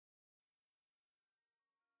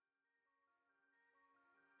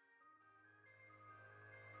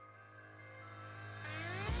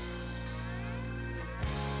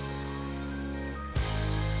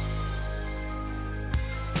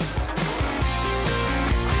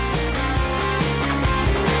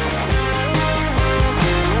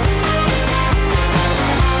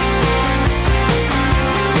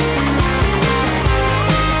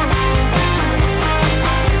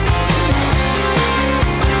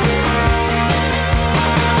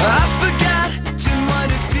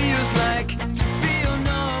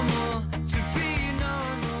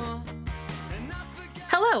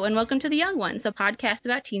and welcome to The Young Ones, a podcast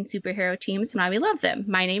about teen superhero teams and why we love them.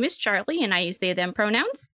 My name is Charlie, and I use they, them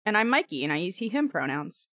pronouns. And I'm Mikey, and I use he, him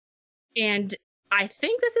pronouns. And I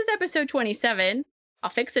think this is episode 27. I'll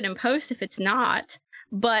fix it in post if it's not,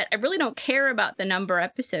 but I really don't care about the number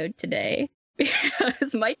episode today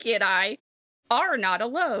because Mikey and I are not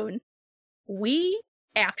alone. We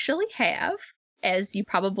actually have, as you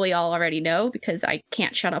probably all already know, because I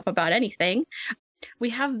can't shut up about anything, we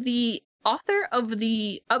have the author of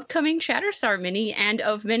the upcoming Shatterstar mini and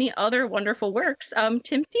of many other wonderful works.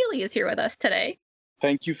 Tim Seeley is here with us today.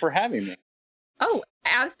 Thank you for having me. Oh,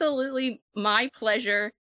 absolutely. My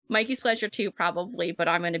pleasure. Mikey's pleasure too, probably, but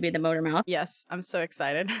I'm going to be the motor mouth. Yes, I'm so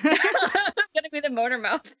excited. I'm going to be the motor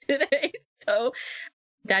mouth today. So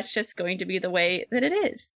that's just going to be the way that it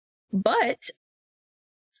is. But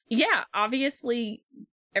yeah, obviously,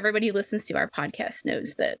 everybody who listens to our podcast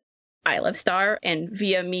knows that I love Star, and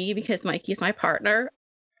via me, because Mikey is my partner,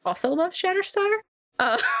 also loves Shatterstar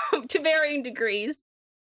to varying degrees.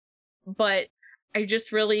 But I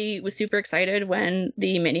just really was super excited when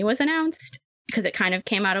the mini was announced because it kind of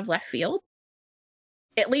came out of left field.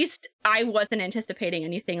 At least I wasn't anticipating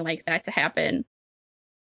anything like that to happen.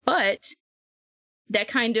 But that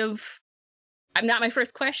kind of, I'm not my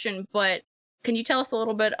first question, but can you tell us a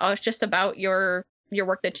little bit just about your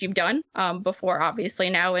work that you've done before, obviously,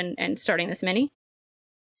 now and starting this mini?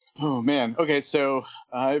 Oh, man. Okay, so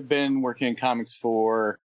I've been working in comics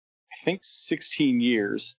for, I think, 16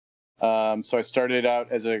 years. So I started out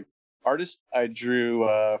as an artist. I drew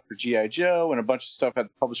for G.I. Joe and a bunch of stuff at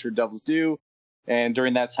the publisher Devil's Due. And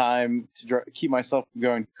during that time, to keep myself from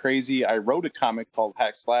going crazy, I wrote a comic called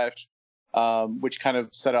Hack Slash, which kind of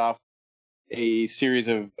set off a series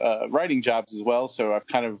of writing jobs as well. So I've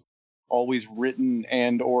kind of always written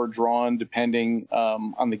and or drawn depending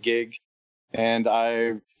on the gig. And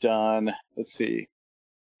I've done, let's see,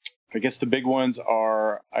 I guess the big ones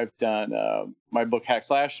are I've done my book Hack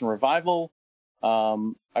Slash and Revival.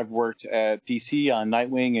 I've worked at DC on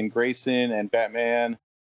Nightwing and Grayson and Batman.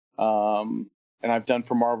 And I've done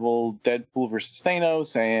for Marvel Deadpool versus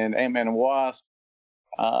Thanos and Ant-Man and Wasp.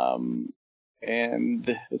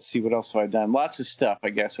 And let's see, what else have I done? Lots of stuff, I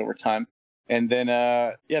guess, over time. And then,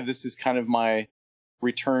 this is kind of my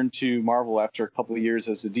return to Marvel after a couple of years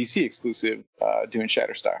as a DC exclusive, doing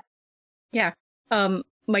Shatterstar. Yeah.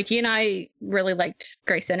 Mikey and I really liked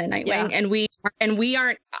Grayson and Nightwing, and we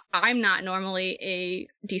aren't. I'm not normally a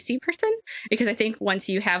DC person because I think once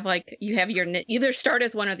you have your either start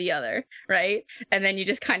as one or the other, right? And then you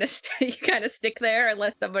just kind of stick there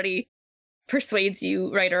unless somebody persuades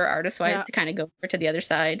you, writer or artist wise, to kind of go over to the other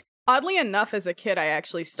side. Oddly enough, as a kid, I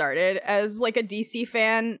actually started as like a DC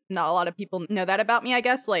fan. Not a lot of people know that about me, I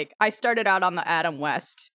guess. Like, I started out on the Adam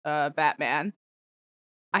West Batman.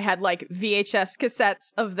 I had like VHS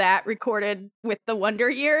cassettes of that recorded with the Wonder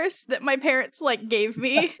Years that my parents like gave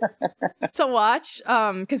me to watch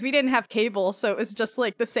because we didn't have cable. So it was just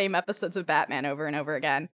like the same episodes of Batman over and over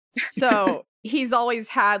again. So he's always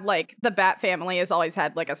had like the Bat family has always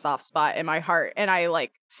had like a soft spot in my heart. And I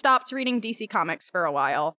like stopped reading DC comics for a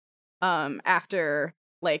while after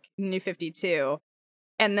like New 52.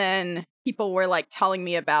 And then people were like telling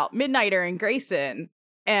me about Midnighter and Grayson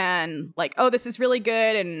and like, oh, this is really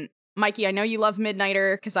good. And Mikey, I know you love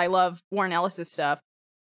Midnighter because I love Warren Ellis's stuff.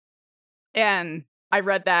 And I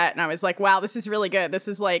read that and I was like, wow, this is really good. This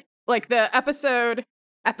is like the episode.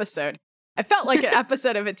 I felt like an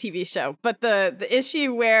episode of a TV show, but the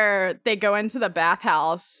issue where they go into the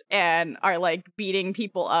bathhouse and are like beating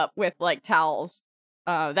people up with like towels,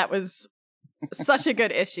 that was such a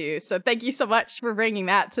good issue. So thank you so much for bringing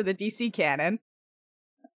that to the DC canon.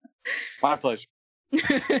 My pleasure.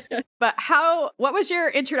 But what was your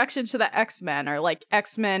introduction to the X-Men or like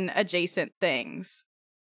X-Men adjacent things?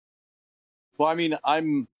 Well, I mean,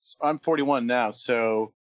 I'm 41 now,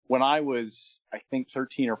 so when I was, I think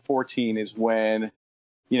 13 or 14 is when,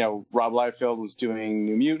 Rob Liefeld was doing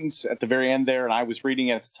New Mutants at the very end there, and I was reading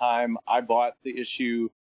it at the time. I bought the issue,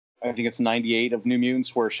 I think it's 98 of New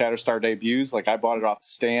Mutants where Shatterstar debuts. Like, I bought it off the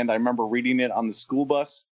stand. I remember reading it on the school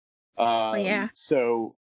bus. Oh, yeah.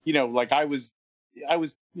 So, like I was,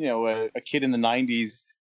 a kid in the 90s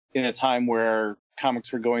in a time where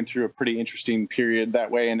comics were going through a pretty interesting period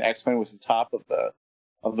that way, and X-Men was the top of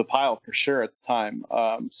the pile for sure at the time.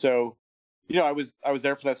 So, I was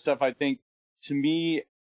there for that stuff. I think to me,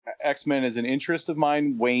 X-Men as an interest of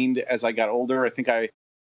mine waned as I got older. I think I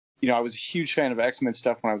was a huge fan of X-Men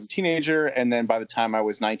stuff when I was a teenager. And then by the time I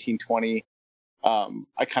was 19, 20,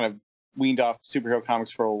 I kind of weaned off superhero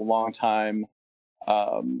comics for a long time.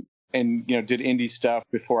 And, did indie stuff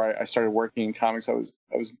before I started working in comics. I was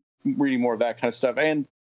reading more of that kind of stuff. And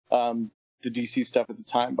the DC stuff at the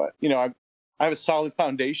time. But I have a solid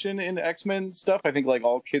foundation in X-Men stuff. I think like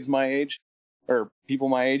all kids my age or people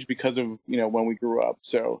my age because of when we grew up.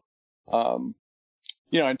 So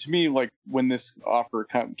and to me, like when this offer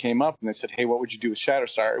came up and they said, "Hey, what would you do with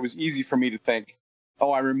Shatterstar?" It was easy for me to think,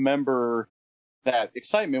 "Oh, I remember that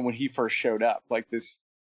excitement when he first showed up. Like this,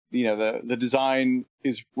 the design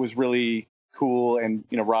was really cool, and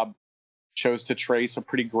Rob chose to trace a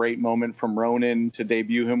pretty great moment from Ronin to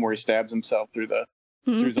debut him, where he stabs himself through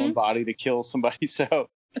his own body to kill somebody. So,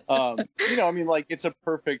 I mean, like it's a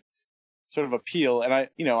perfect sort of appeal, and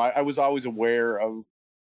I was always aware of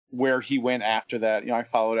where he went after that. I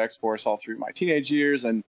followed X-Force all through my teenage years,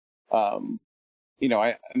 and I've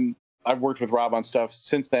worked with Rob on stuff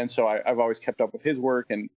since then, so I've always kept up with his work,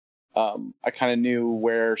 and I kind of knew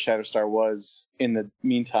where Shatterstar was in the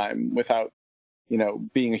meantime without,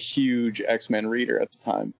 being a huge X-Men reader at the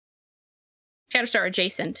time. Shatterstar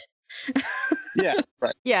adjacent. Yeah,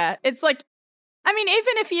 right. Yeah, it's like, I mean,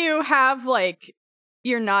 even if you have like,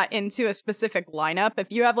 you're not into a specific lineup,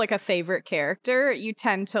 if you have like a favorite character, you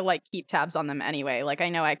tend to like keep tabs on them anyway. Like I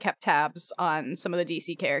know I kept tabs on some of the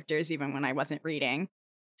DC characters even when I wasn't reading.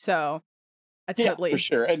 So I totally, for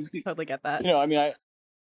sure, and totally get that. I mean,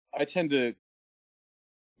 I tend to,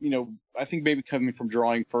 I think maybe coming from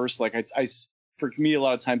drawing first, like I for me a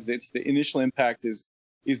lot of times it's the initial impact is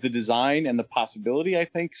the design and the possibility. I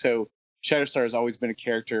think so. Shatterstar has always been a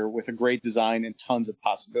character with a great design and tons of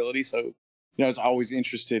possibility. So I was always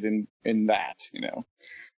interested in that.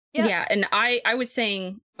 Yeah, and I was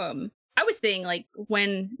saying like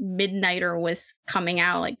when Midnighter was coming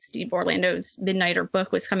out, like Steve Orlando's Midnighter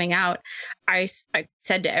book was coming out, I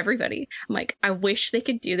said to everybody, I'm like, I wish they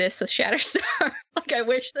could do this with Shatterstar. Like I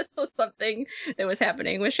wish this was something that was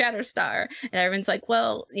happening with Shatterstar. And everyone's like,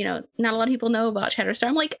 well, not a lot of people know about Shatterstar.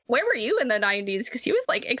 I'm like, where were you in the 90s? Because he was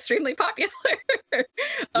like extremely popular.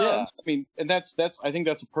 Yeah, I mean, and that's I think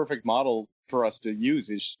that's a perfect model for us to use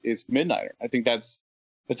is Midnighter. I think that's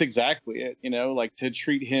exactly it. Like to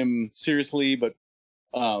treat him seriously, but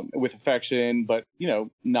with affection, but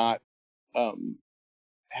not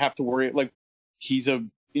have to worry. Like he's a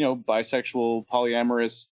bisexual,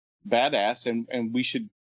 polyamorous badass, and we should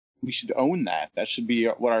own that. That should be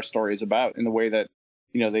what our story is about. In the way that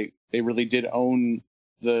they really did own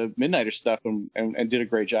the Midnighter stuff and did a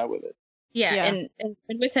great job with it. Yeah. And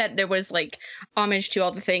with that, there was like homage to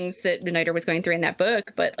all the things that Midnighter was going through in that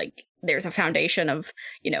book, but like there's a foundation of,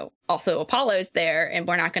 also Apollo's there, and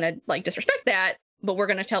we're not going to like disrespect that, but we're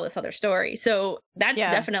going to tell this other story. So that's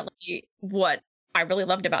definitely what I really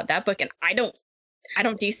loved about that book. And I don't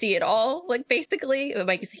DC at all. Like basically,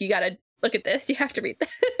 like you got to look at this, you have to read this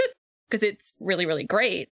because it's really, really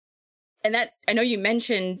great. And that I know you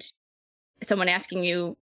mentioned someone asking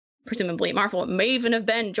you, presumably at Marvel, it may even have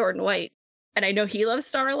been Jordan White. And I know he loves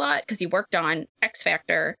Star a lot because he worked on X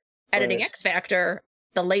Factor, editing X Factor,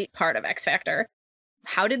 the late part of X Factor.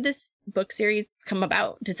 How did this book series come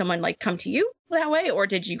about? Did someone like come to you that way, or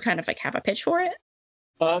did you kind of like have a pitch for it?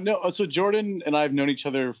 No. So Jordan and I have known each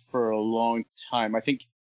other for a long time. I think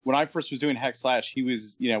when I first was doing Hack Slash, he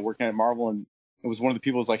was, working at Marvel, and it was one of the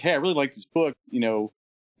people who was like, "Hey, I really like this book.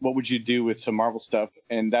 What would you do with some Marvel stuff?"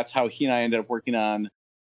 And that's how he and I ended up working on.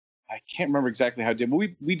 I can't remember exactly how it did, but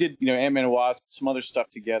we did, Ant-Man and Wasp, some other stuff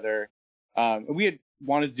together. And we had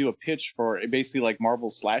wanted to do a pitch for basically like Marvel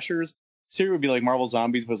slashers. Series would be like Marvel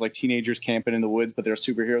Zombies, but it was like teenagers camping in the woods, but they're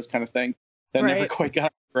superheroes kind of thing. That never quite got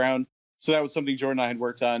off the ground. So that was something Jordan and I had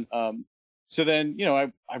worked on. So then,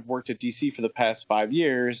 I've worked at DC for the past 5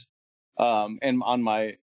 years, and on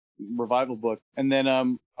my revival book. And then I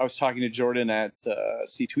was talking to Jordan at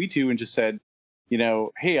C2E2 and just said,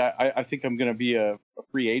 hey, I think I'm going to be a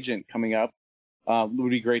free agent coming up. It would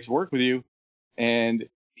be great to work with you. And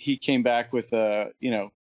he came back with,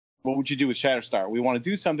 what would you do with Shatterstar? We want to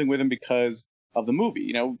do something with him because of the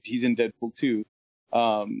movie. He's in Deadpool 2.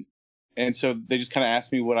 And so they just kind of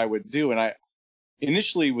asked me what I would do. And I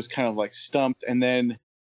initially was kind of like stumped. And then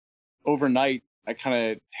overnight, I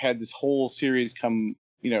kind of had this whole series come,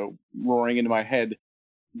 roaring into my head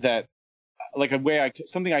that like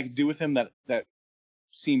something I could do with him that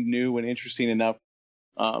seemed new and interesting enough.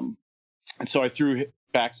 And so I threw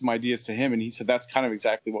back some ideas to him, and he said, that's kind of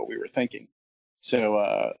exactly what we were thinking.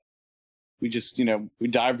 So we just, we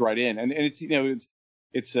dived right in, and it's,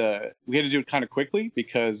 it's we had to do it kind of quickly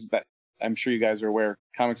because that I'm sure you guys are aware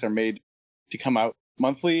comics are made to come out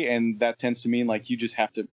monthly, and that tends to mean like you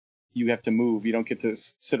have to move. You don't get to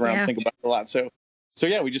sit around and think about it a lot. So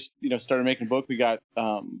yeah, we just, started making a book. We got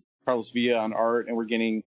Carlos Villa on art, and we're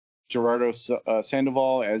getting Gerardo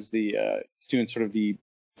Sandoval as the doing sort of the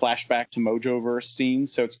flashback to Mojoverse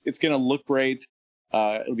scenes. So it's going to look great.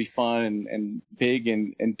 It'll be fun and big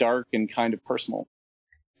and dark and kind of personal.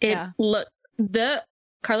 The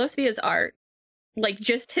Carlos Villa's art, like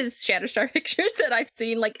just his Shatterstar pictures that I've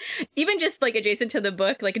seen, like even just like adjacent to the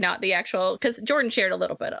book, like not the actual, because Jordan shared a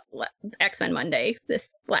little bit of X-Men Monday this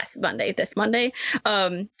Monday.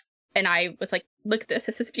 And I was like, look at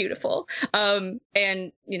this is beautiful.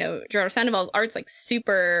 And you know, Gerardo Sandoval's art's like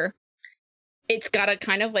super, it's got a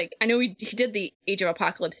kind of like, I know he did the Age of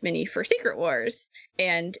Apocalypse mini for Secret Wars,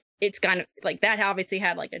 and it's kind of like that obviously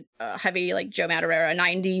had like a heavy like Joe Madureira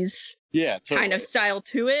 90s kind of style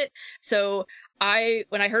to it. So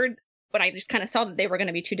when I just kind of saw that they were going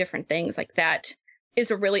to be two different things, like that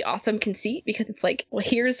is a really awesome conceit, because it's like, well,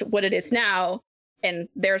 here's what it is now and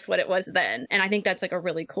there's what it was then. And I think that's like a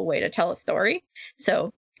really cool way to tell a story.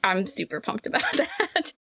 So I'm super pumped about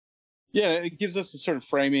that. Yeah, it gives us a sort of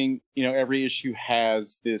framing. You know, every issue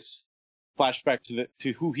has this flashback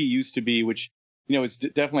to who he used to be, which, you know, is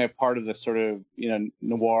definitely a part of the sort of, you know,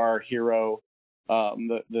 noir hero,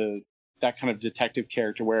 that kind of detective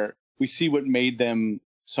character where we see what made them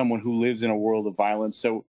someone who lives in a world of violence.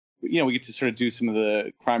 So, you know, we get to sort of do some of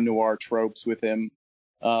the crime noir tropes with him.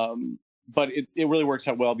 But it really works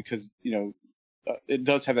out well because, you know, it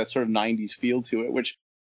does have that sort of 90s feel to it, which,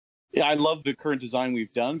 yeah, I love the current design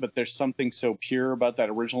we've done, but there's something so pure about that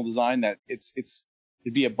original design that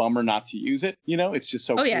it'd be a bummer not to use it. You know, it's just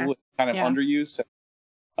so cool. Yeah. It's kind of underused.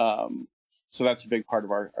 So that's a big part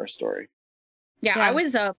of our story. Yeah, I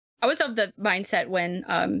was of the mindset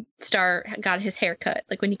when Star got his haircut,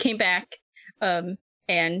 like when he came back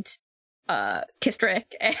and kissed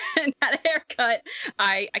Rick and had a haircut.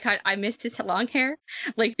 I missed his long hair,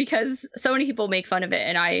 like, because so many people make fun of it,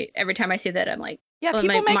 and every time I see that, I'm like, yeah, well,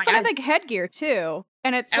 people make fun of the headgear too,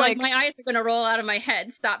 and it's like my eyes are gonna roll out of my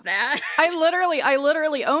head. Stop that! I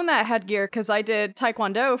literally own that headgear because I did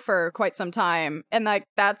Taekwondo for quite some time, and like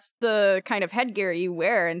that's the kind of headgear you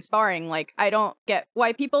wear in sparring. Like, I don't get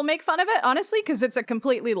why people make fun of it, honestly, because it's a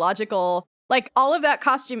completely logical. Like, all of that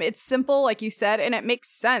costume, it's simple, like you said, and it makes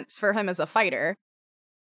sense for him as a fighter.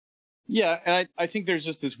 Yeah, and I think there's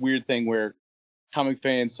just this weird thing where comic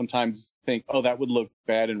fans sometimes think, oh, that would look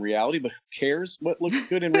bad in reality, but who cares what looks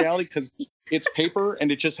good in reality? Because it's paper,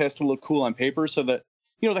 and it just has to look cool on paper. So that,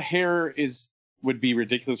 you know, the hair would be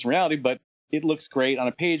ridiculous in reality, but it looks great on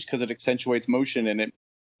a page because it accentuates motion, and it,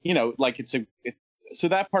 you know, like so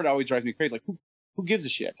that part always drives me crazy. Like, who gives a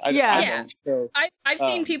shit? I don't. So, I've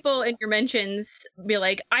seen people in your mentions be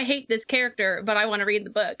like, I hate this character, but I want to read the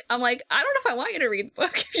book. I'm like, I don't know if I want you to read the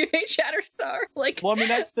book if you hate Shatterstar. Like, well, I mean,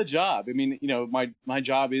 that's the job. I mean, you know, my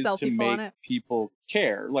job is to make people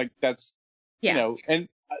care. Like, that's, you know, and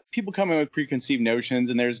people come in with preconceived notions,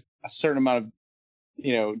 and there's a certain amount of,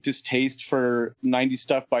 you know, distaste for 90s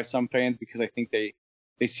stuff by some fans because I think they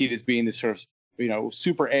see it as being this sort of, you know,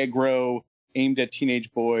 super aggro, aimed at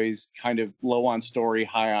teenage boys, kind of low on story,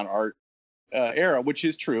 high on art era, which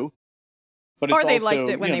is true. But it's or they also, liked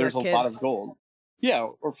it when there's were a lot of gold. Yeah,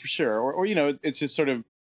 or for sure. Or you know, it's just sort of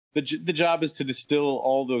the job is to distill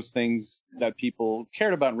all those things that people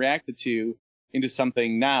cared about and reacted to into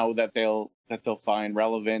something now that they'll find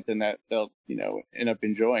relevant and that they'll, you know, end up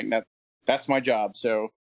enjoying. That's my job. So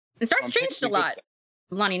and Star's changed a lot.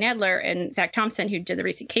 Lonnie Nadler and Zach Thompson, who did the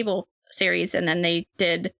recent Cable series, and then they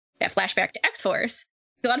did that flashback to X-Force.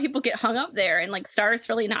 A lot of people get hung up there, and like Star's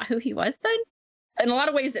really not who he was then. In a lot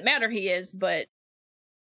of ways that matter, he is, but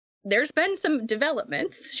there's been some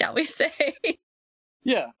developments, shall we say.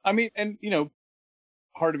 Yeah, I mean, and you know,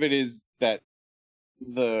 part of it is that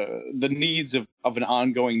the needs of an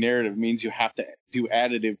ongoing narrative means you have to do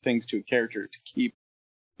additive things to a character to keep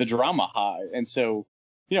the drama high. And so,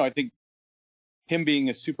 you know, I think him being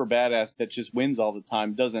a super badass that just wins all the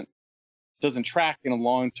time doesn't track in a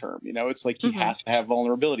long term. You know, it's like he has to have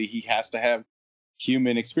vulnerability. He has to have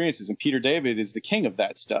human experiences. And Peter David is the king of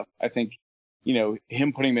that stuff. I think, you know,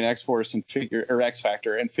 him putting him in X-Force and X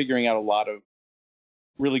Factor and figuring out a lot of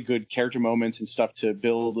really good character moments and stuff to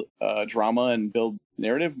build drama and build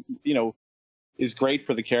narrative, you know, is great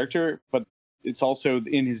for the character, but it's also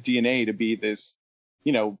in his DNA to be this,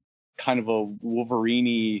 you know, kind of a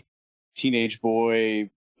Wolverine-y teenage boy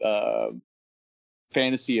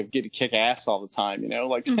fantasy of getting to kick ass all the time, you know,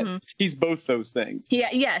 like he's both those things. Yeah,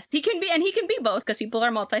 yes, he can be, and he can be both because people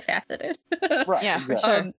are multifaceted. Right. Yeah,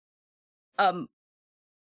 exactly. for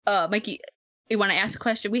sure. Mikey, you want to ask a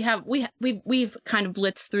question? We've kind of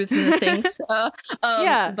blitzed through some of the things.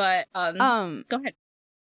 Yeah, but go ahead.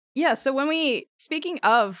 Yeah, so speaking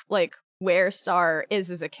of like where Star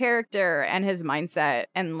is as a character and his mindset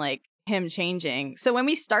and like him changing. So when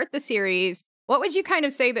we start the series, What would you kind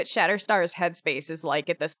of say that Shatterstar's headspace is like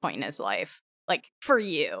at this point in his life? Like, for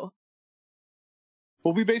you?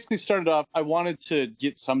 Well, we basically started off, I wanted to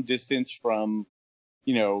get some distance from,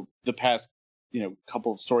 the past,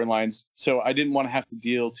 couple of storylines. So I didn't want to have to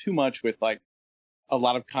deal too much with like a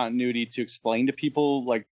lot of continuity to explain to people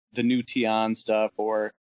like the new Tian stuff,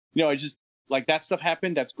 or, I just like that stuff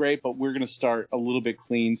happened. That's great. But we're going to start a little bit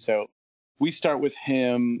clean. So we start with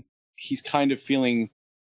him. He's kind of feeling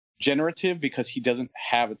generative because he doesn't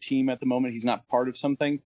have a team at the moment. He's not part of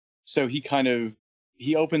something. So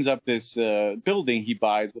he opens up this building he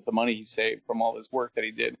buys with the money he saved from all his work that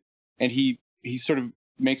he did. And he sort of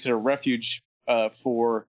makes it a refuge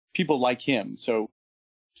for people like him. So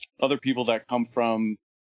other people that come from,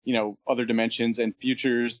 other dimensions and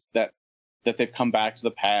futures that they've come back to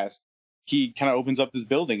the past. He kind of opens up this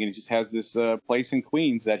building and he just has this place in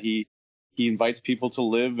Queens that he invites people to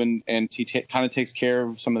live, and he kind of takes care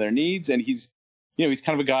of some of their needs. And he's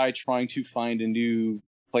kind of a guy trying to find a new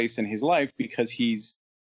place in his life because he's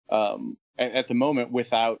at the moment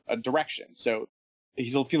without a direction. So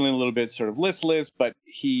he's feeling a little bit sort of listless, but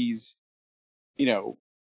he's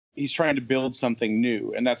trying to build something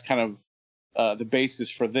new. And that's kind of the basis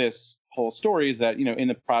for this whole story, is that, in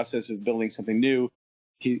the process of building something new,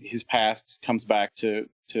 his past comes back to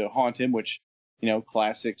haunt him, which,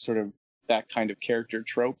 classic sort of that kind of character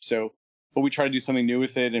trope. So, but we try to do something new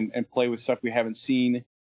with it and play with stuff we haven't seen.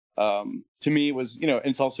 To me, it was,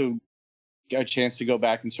 it's also a chance to go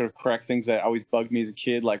back and sort of correct things that always bugged me as a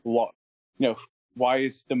kid. Like, what, why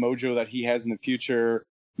is the mojo that he has in the future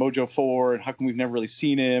Mojo 4, and how come we've never really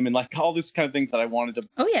seen him, and like all this kind of things that I wanted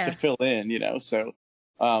to fill in, so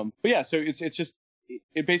but yeah, so it's just,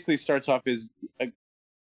 it basically starts off as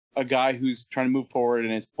a guy who's trying to move forward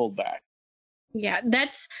and is pulled back. Yeah,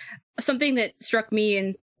 that's something that struck me,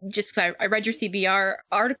 and just because I read your CBR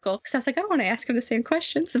article, because I was like, I don't want to ask him the same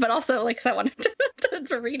questions, but also like, because I wanted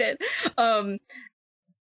to read it.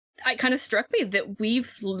 It kind of struck me that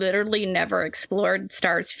we've literally never explored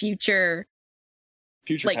Star's future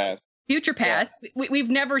past. Future past. Yeah. We've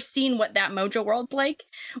never seen what that Mojo world's like.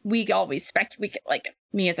 We always like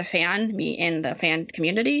me as a fan, me in the fan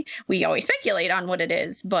community, we always speculate on what it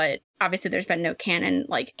is, but obviously there's been no canon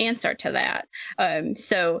like answer to that.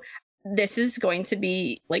 So this is going to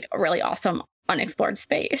be like a really awesome unexplored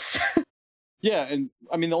space. Yeah, and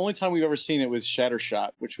I mean the only time we've ever seen it was Shattershot,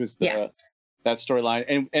 which was that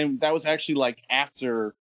storyline, and that was actually like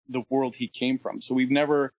after the world he came from. So we've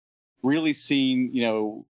never really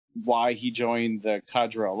seen, why he joined the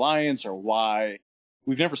Cadre Alliance, or why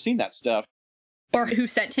we've never seen that stuff. Or who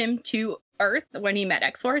sent him to Earth when he met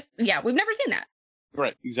X-Force. Yeah, we've never seen that.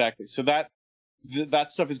 Right, exactly. So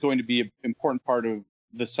that stuff is going to be an important part of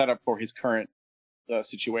the setup for his current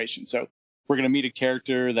situation. So we're going to meet a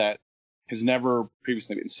character that has never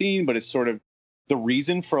previously been seen, but is sort of the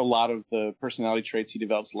reason for a lot of the personality traits he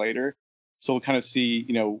develops later. So we'll kind of see,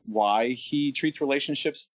 why he treats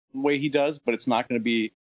relationships the way he does, but it's not going to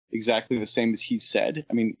be exactly the same as he said.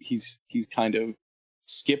 I mean, he's kind of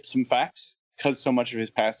skipped some facts because so much of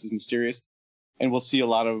his past is mysterious, and we'll see a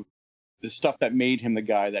lot of the stuff that made him the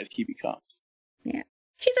guy that he becomes. Yeah,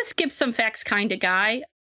 he's a skip some facts kind of guy.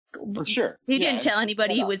 For sure. He didn't tell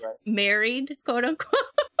anybody he was married, quote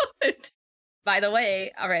unquote. By the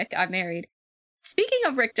way, Rick, I'm married. Speaking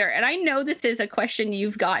of Richter, and I know this is a question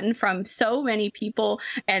you've gotten from so many people,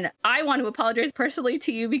 and I want to apologize personally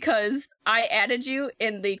to you because I added you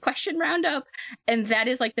in the question roundup, and that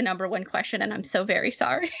is like the number one question, and I'm so very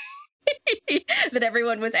sorry that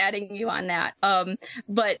everyone was adding you on that.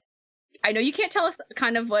 But I know you can't tell us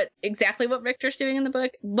kind of exactly what Richter's doing in the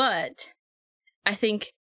book, but I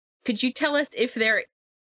think, could you tell us if they're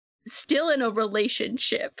still in a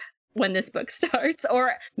relationship when this book starts,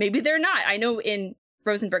 or maybe they're not? I know in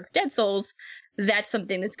Rosenberg's Dead Souls, that's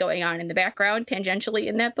something that's going on in the background tangentially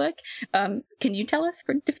in that book. Can you tell us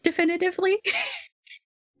definitively?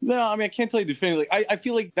 No, I mean, I can't tell you definitively. I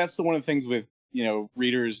feel like that's one of the things with,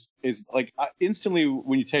 readers is like instantly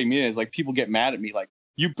when you tell me, it's like people get mad at me, like,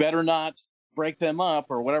 you better not break them up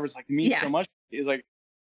or whatever. It's like, it means so much. It's like,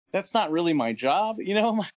 that's not really my job.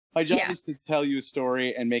 My job is to tell you a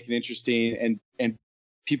story and make it interesting, and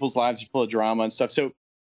people's lives are full of drama and stuff. So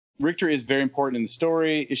Richter is very important in the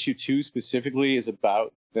story. Issue 2 specifically is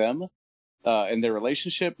about them and their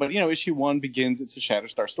relationship. But, issue 1 begins, it's a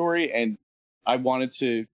Shatterstar story. And I wanted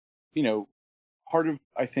to, part of,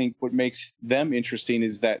 I think, what makes them interesting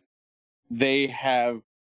is that they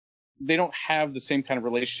don't have the same kind of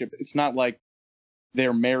relationship. It's not like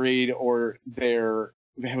they're married or they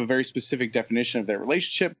have a very specific definition of their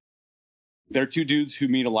relationship. They're two dudes who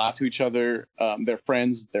mean a lot to each other. They're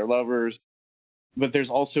friends, they're lovers. there's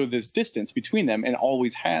also this distance between them, and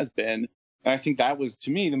always has been. And I think that was,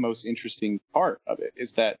 to me, the most interesting part of it,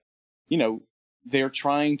 is that, you know, they're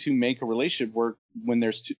trying to make a relationship work when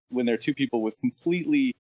there are two people with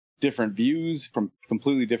completely different views from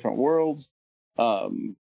completely different worlds.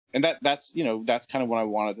 And that's kind of what I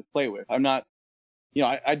wanted to play with. I'm not,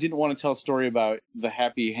 I didn't want to tell a story about the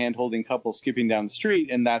happy hand-holding couple skipping down the street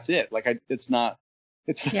and that's it. Like, it's not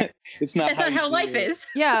it's not That's not how life is.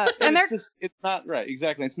 Yeah, and it's not right.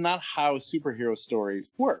 Exactly. It's not how superhero stories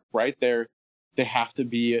work, right? They have to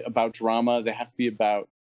be about drama. They have to be about,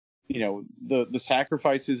 the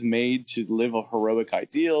sacrifices made to live a heroic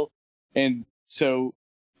ideal. And so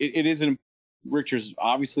it isn't, Richter's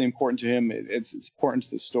obviously important to him. It's important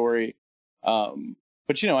to the story. But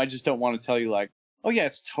I just don't want to tell you like, oh yeah,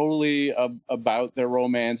 it's totally about their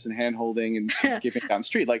romance and hand-holding and skipping down the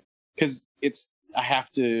street. Like, because I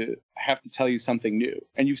have to tell you something new,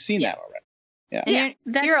 and you've seen that already. Yeah.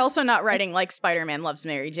 And you're also not writing like Spider-Man loves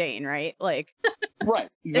Mary Jane, right? Like, right.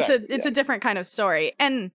 Exactly, it's a different kind of story.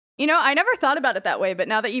 And I never thought about it that way, but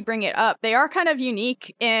now that you bring it up, they are kind of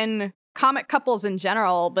unique in comic couples in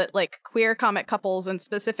general, but like queer comic couples in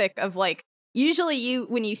specific, of like, usually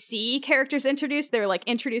when you see characters introduced, they're like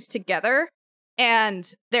introduced together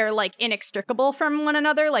and they're like inextricable from one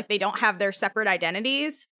another. Like, they don't have their separate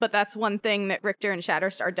identities, but that's one thing that Richter and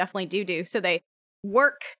Shatterstar definitely do. So they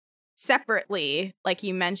work separately, like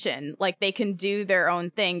you mentioned. Like, they can do their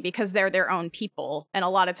own thing because they're their own people. And a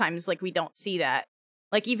lot of times, like, we don't see that.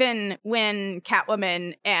 Like, even when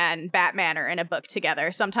Catwoman and Batman are in a book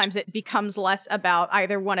together, sometimes it becomes less about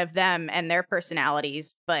either one of them and their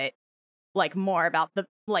personalities, but like more about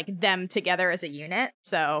them together as a unit.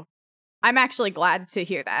 So I'm actually glad to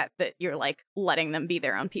hear that you're like letting them be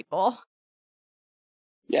their own people.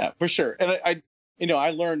 Yeah, for sure. And I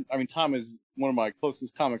learned, I mean, Tom is one of my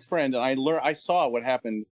closest comics friends, and I saw what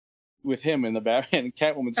happened with him in the Batman and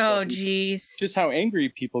Catwoman stuff. Oh, geez. Just how angry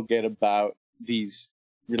people get about these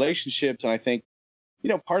relationships. And I think,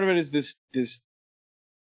 part of it is this,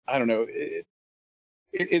 I don't know,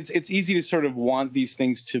 it's easy to sort of want these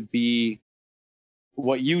things to be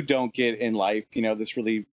what you don't get in life, this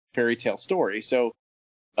really fairy tale story. So,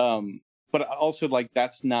 but also, like,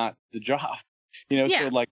 that's not the job,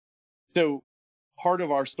 so part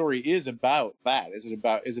of our story is about that.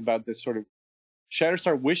 Is about this sort of,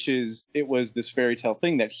 Shatterstar wishes it was this fairy tale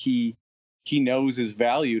thing that he knows is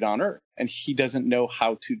valued on Earth, and he doesn't know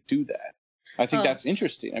how to do that. I think that's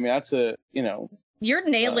interesting. I mean, that's You're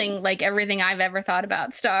nailing like everything I've ever thought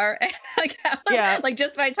about Star. Like, like,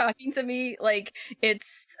 just by talking to me, like,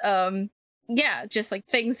 it's just like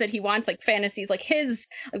things that he wants, like fantasies, like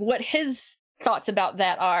what his thoughts about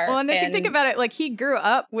that are. Well, and if you think about it, like, he grew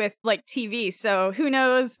up with like TV, so who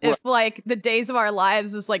knows if like the Days of Our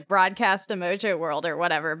Lives is like broadcast a Mojo World or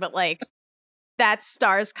whatever, but like that's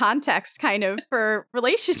Star's context kind of for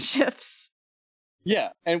relationships. Yeah,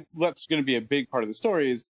 and what's going to be a big part of the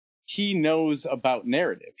story is he knows about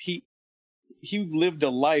narrative. He lived a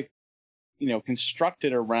life,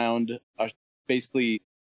 constructed around basically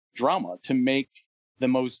drama to make the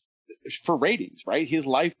most for ratings, right? His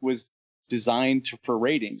life was designed for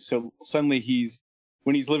ratings. So suddenly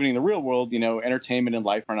when he's living in the real world, entertainment and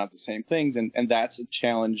life are not the same things, and that's a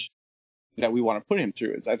challenge that we want to put him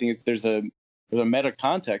through. I think there's a meta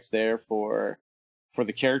context there for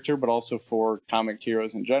the character, but also for comic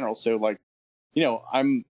heroes in general. So, like,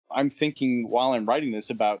 I'm thinking while I'm writing this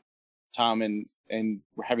about Tom and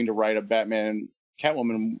having to write a Batman and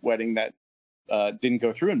Catwoman wedding that didn't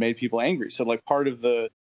go through and made people angry. So, like, part of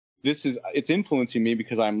it's influencing me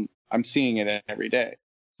because I'm seeing it every day.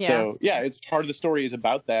 Yeah. So it's part of the story is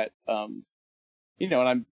about that. And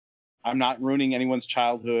I'm not ruining anyone's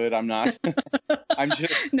childhood. I'm not. I'm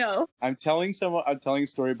just no. I'm telling a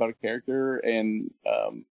story about a character and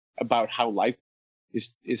about how life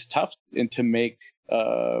is tough, and to make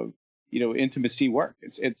intimacy work.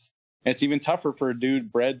 It's even tougher for a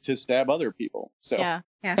dude bred to stab other people. So yeah.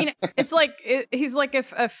 It's like he's like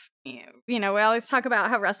if we always talk about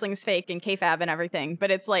how wrestling's fake and kayfabe and everything, but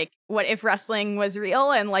it's like, what if wrestling was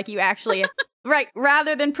real and like you actually right,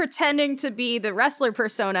 rather than pretending to be the wrestler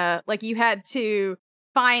persona, like you had to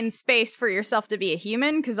find space for yourself to be a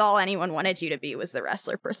human because all anyone wanted you to be was the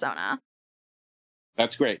wrestler persona.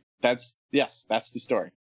 That's great. That's the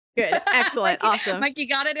story. Good. Excellent. Awesome. Mike, you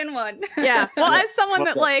got it in one. Yeah. Well, as someone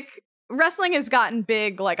that like wrestling has gotten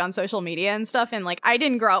big like on social media and stuff, and like I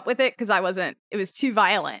didn't grow up with it because it was too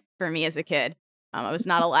violent for me as a kid. I was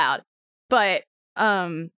not allowed. But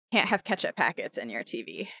can't have ketchup packets in your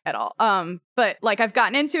TV at all. But like I've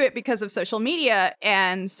gotten into it because of social media,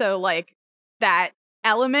 and so like that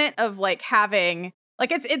element of like having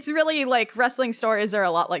like it's really like wrestling stories are a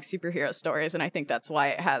lot like superhero stories, and I think that's why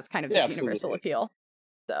it has kind of this universal appeal.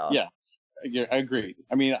 So yeah, I agree.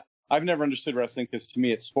 I mean, I've never understood wrestling because to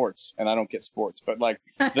me it's sports, and I don't get sports. But like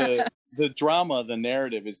the drama, the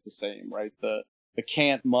narrative is the same, right? The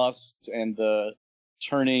can't, must, and the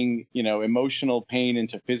turning, emotional pain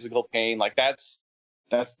into physical pain. Like that's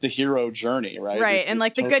the hero journey, right? Right, and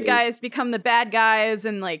like the good guys become the bad guys,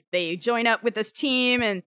 and like they join up with this team,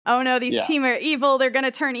 and oh no, these team are evil. They're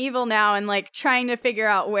gonna turn evil now, and like trying to figure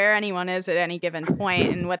out where anyone is at any given point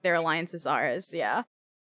and what their alliances are is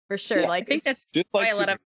for sure. Yeah, like I think that's why a lot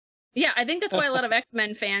of I think that's why a lot of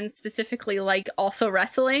X-Men fans specifically like also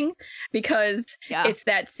wrestling, because it's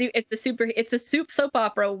the soap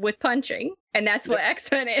opera with punching, and that's what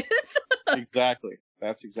X-Men is. Exactly.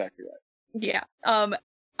 That's exactly right. Yeah.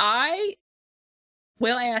 I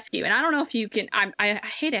will ask you, and I don't know if you can. I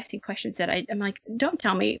hate asking questions that I'm like, don't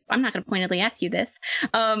tell me. I'm not going to pointedly ask you this.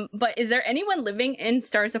 But is there anyone living in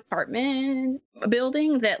Star's apartment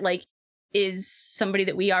building that like is somebody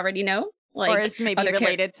that we already know? Like, or is maybe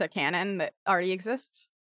related to canon that already exists?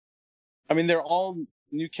 I mean, they're all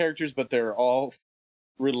new characters, but they're all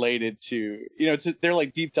related to, they're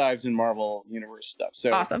like deep dives in Marvel Universe stuff.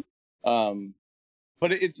 So awesome.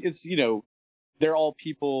 But it's they're all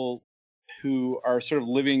people who are sort of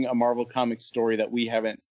living a Marvel Comics story that we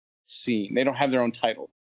haven't seen. They don't have their own title.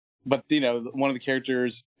 But, one of the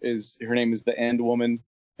characters her name is the End Woman,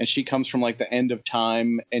 and she comes from like the end of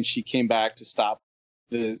time, and she came back to stop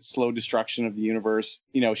the slow destruction of the universe.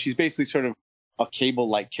 She's basically sort of a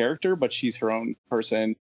Cable-like character, but she's her own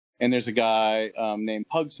person. And there's a guy named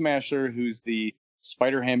Pug Smasher, who's the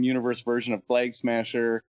Spider-Ham universe version of Flag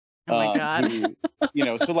Smasher. Oh my God. Who,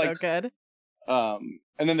 so like, so good.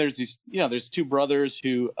 And then there's these, there's two brothers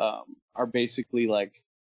who are basically like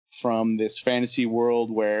from this fantasy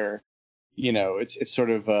world where, it's sort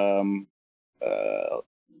of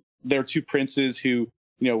they're two princes who,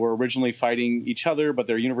 were originally fighting each other, but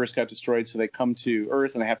their universe got destroyed. So they come to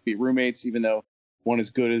Earth and they have to be roommates, even though one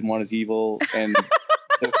is good and one is evil. And,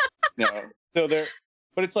 so they're,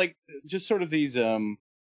 but it's like just sort of these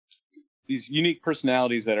unique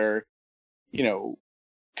personalities that are,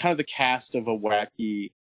 kind of the cast of a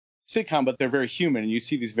wacky sitcom, but they're very human. And you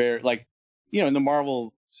see these very, like, in the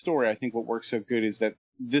Marvel story, I think what works so good is that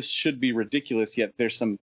this should be ridiculous, yet there's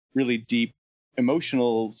some really deep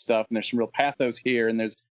emotional stuff, and there's some real pathos here, and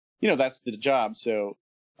there's, that's the job. So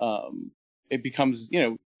it becomes,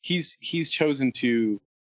 he's chosen to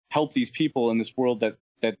help these people in this world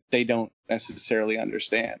that they don't necessarily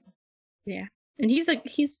understand. Yeah. And he's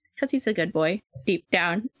because he's a good boy deep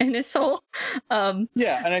down in his soul.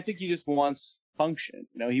 Yeah, and I think he just wants function.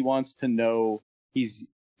 He wants to know he's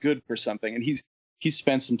good for something, and he's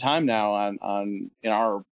spent some time now in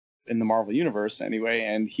the Marvel universe anyway,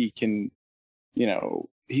 and he can,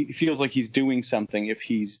 he feels like he's doing something if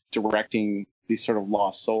he's directing these sort of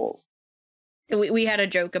lost souls. We had a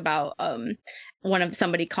joke about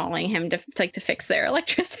somebody calling him to fix their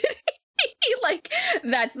electricity. Like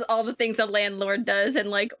that's all the things a landlord does,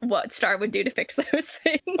 and like what Star would do to fix those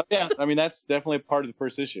things. Yeah, I mean that's definitely part of the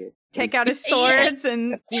first issue. Take out his swords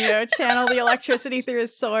and channel the electricity through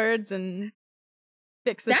his swords and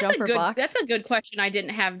fix the jumper box. That's a good question I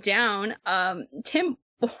didn't have down. Tim,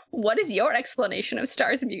 what is your explanation of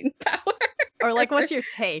Star's mutant power? Or like, what's your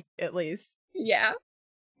take at least? Yeah.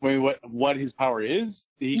 I mean, what his power is?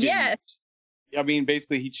 Yes. I mean,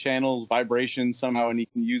 basically, he channels vibrations somehow, and he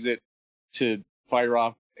can use it to fire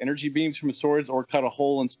off energy beams from his swords or cut a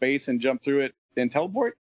hole in space and jump through it and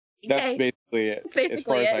teleport. Okay. That's basically it, as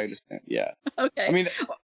far as I understand. Yeah. Okay. I mean,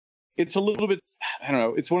 it's a little bit, I don't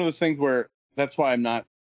know, it's one of those things where that's why I'm not,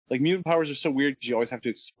 like, mutant powers are so weird because you always have to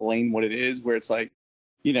explain what it is, where it's like,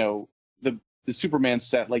 the Superman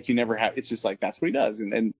set, like, you never have, it's just like, that's what he does.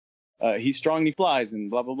 And he's strong and he flies and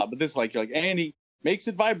blah, blah, blah. But this, like, you're like, and he makes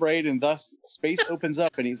it vibrate and thus space opens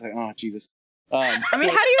up and he's like, oh, Jesus. I mean,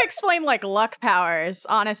 how do you explain like luck powers,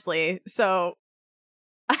 honestly? So,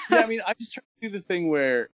 yeah, I mean, I just try to do the thing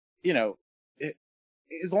where,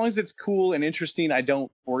 as long as it's cool and interesting, I don't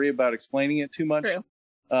worry about explaining it too much.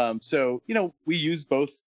 True. So, we use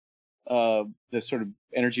both the sort of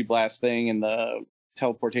energy blast thing and the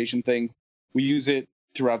teleportation thing. We use it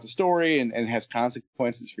throughout the story and it has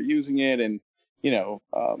consequences for using it. And,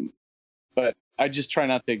 but I just try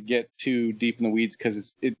not to get too deep in the weeds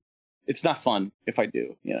because it's not fun if I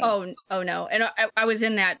do. Oh no. And I was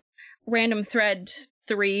in that random thread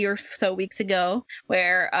 3 or so weeks ago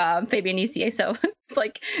where Fabian Nicieso it's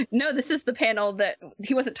like, no, this is the panel that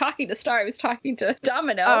he wasn't talking to Star, he was talking to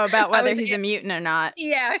Domino. Oh, about whether he's a mutant or not.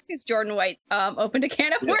 Yeah, because Jordan White opened a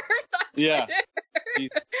can of worms on Yeah. Twitter.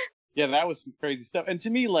 Yeah, that was some crazy stuff. And to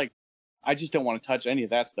me, like, I just don't want to touch any of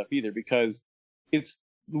that stuff either, because it's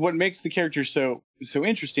what makes the character so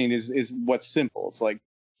interesting is what's simple. It's like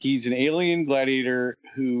he's an alien gladiator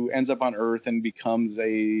who ends up on Earth and becomes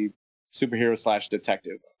a superhero /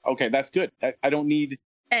 detective. Okay, that's good. I don't need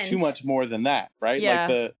too much more than that, right? Yeah.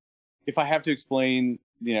 Like if I have to explain,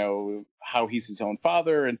 how he's his own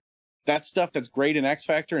father and that stuff, that's great in X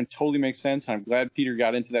Factor and totally makes sense. I'm glad Peter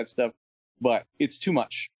got into that stuff, but it's too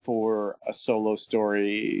much for a solo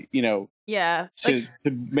story, Yeah. to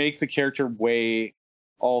make the character weigh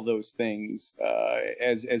all those things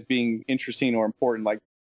as being interesting or important. Like,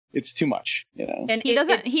 it's too much, And He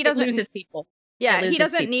doesn't loses people. Yeah, he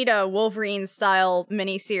doesn't need a Wolverine style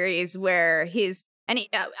miniseries where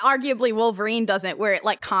arguably Wolverine doesn't, where it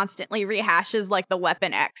like constantly rehashes like the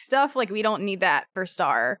Weapon X stuff. Like, we don't need that for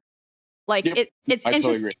Star. Like, Yep, it's I totally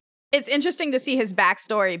interesting. agree. It's interesting to see his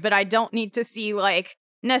backstory, but I don't need to see like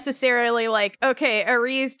necessarily like, okay,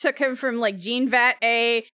 Ares took him from like gene vat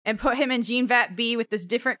A and put him in gene vat B with this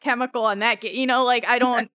different chemical and that, like, I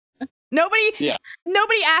don't. Nobody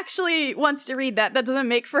actually wants to read that. That doesn't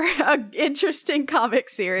make for an interesting comic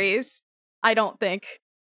series, I don't think.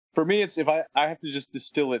 For me, it's if I have to just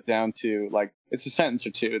distill it down to, like, it's a sentence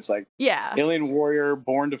or two. It's like, Yeah. alien warrior,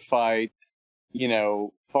 born to fight,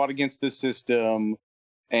 fought against the system,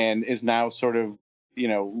 and is now sort of,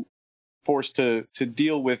 forced to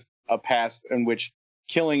deal with a past in which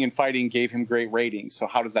killing and fighting gave him great ratings. So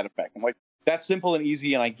how does that affect him? Like, that's simple and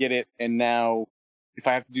easy, and I get it. And now, if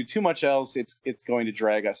I have to do too much else, it's going to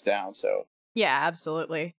drag us down. So Yeah,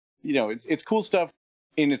 absolutely. It's cool stuff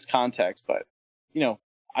in its context, but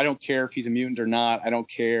I don't care if he's a mutant or not. I don't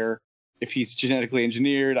care if he's genetically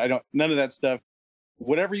engineered. None of that stuff.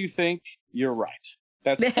 Whatever you think, you're right.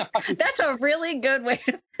 That's a really good way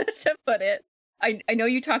to put it. I know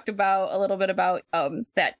you talked a little bit about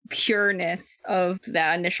that pureness of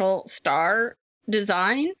that initial Star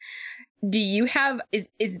design. Do you have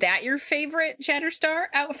is that your favorite Shatterstar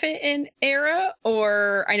outfit in Era?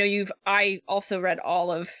 Or I also read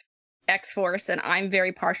all of X-Force, and I'm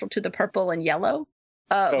very partial to the purple and yellow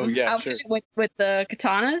outfit, sure. with the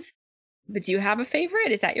katanas. But do you have a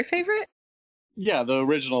favorite? Is that your favorite? Yeah, the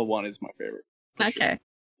original one is my favorite. Okay. Sure.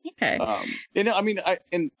 Okay.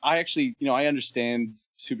 I actually, I understand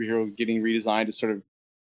superhero getting redesigned to sort of,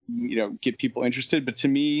 get people interested. But to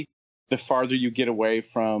me, the farther you get away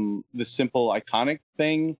from the simple, iconic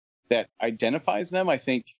thing that identifies them, I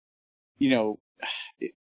think,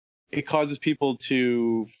 it causes people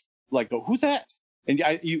to like go, "Who's that?" And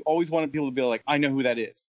you always want people to be like, "I know who that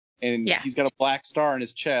is." And he's got a black star in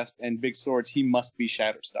his chest and big swords. He must be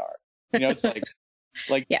Shatterstar. It's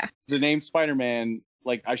like the name Spider-Man.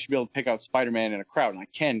 Like, I should be able to pick out Spider-Man in a crowd, and I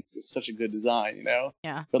can because it's such a good design,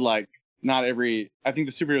 Yeah. But like, I think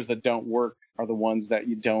the superheroes that don't work are the ones that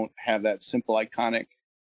you don't have that simple, iconic,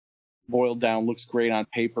 boiled down, looks great on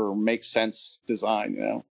paper, makes sense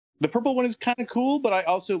design. The purple one is kind of cool, but I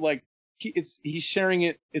also like he's sharing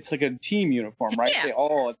it. It's like a team uniform, right? Yeah. They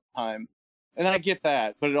all at the time, and I get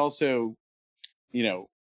that, but it also, then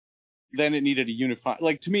it needed a unify.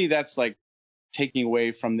 Like, to me, that's like taking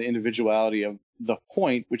away from the individuality of the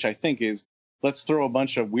point, which I think is, let's throw a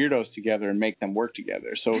bunch of weirdos together and make them work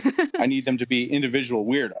together. So I need them to be individual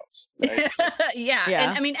weirdos. Right? Yeah.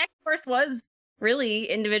 And X-Force was really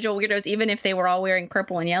individual weirdos, even if they were all wearing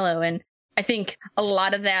purple and yellow. And I think a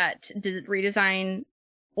lot of that redesign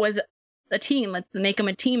was a team. Let's make them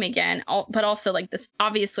a team again. But also, like, this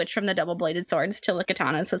obvious switch from the double-bladed swords to the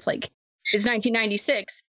katanas was like, it's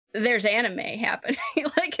 1996. There's anime happening.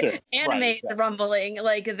 Like, sure. Anime is rumbling.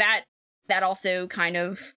 Like, that also kind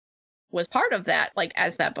of was part of that, like,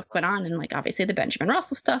 as that book went on. And, like, obviously the Benjamin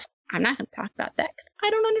Russell stuff, I'm not going to talk about that because I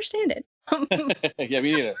don't understand it. Yeah,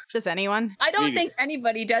 me neither. Does anyone? I don't think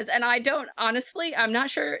anybody does. And honestly, I'm not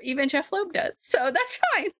sure even Jeff Loeb does. So that's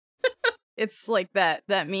fine. It's like that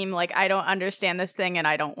meme, like, I don't understand this thing and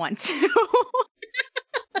I don't want to.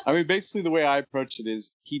 I mean, basically the way I approach it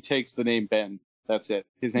is he takes the name Ben. That's it.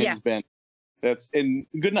 His name is Ben. That's and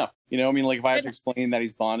good enough. Like, if I have to explain that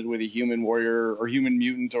he's bonded with a human warrior or human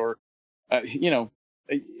mutant or,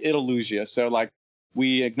 it'll lose you. So, like,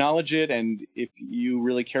 we acknowledge it. And if you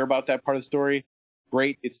really care about that part of the story,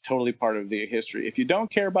 great. It's totally part of the history. If you don't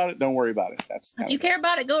care about it, don't worry about it. If you care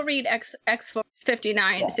about it, go read X-Force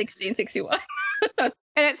 59, 1661.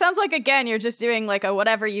 And it sounds like, again, you're just doing like a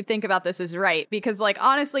whatever you think about this is right. Because, like,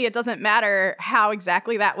 honestly, it doesn't matter how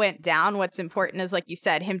exactly that went down. What's important is, like you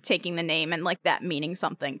said, him taking the name and like that meaning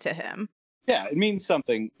something to him. Yeah, it means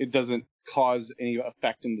something. It doesn't cause any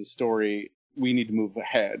effect in the story. We need to move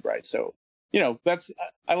ahead, right? So,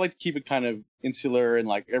 I like to keep it kind of insular, and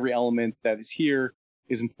like every element that is here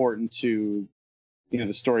is important to,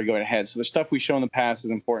 the story going ahead. So the stuff we show in the past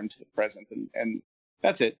is important to the present, and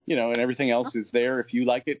that's it, and everything else is there. If you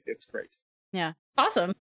like it, it's great. Yeah.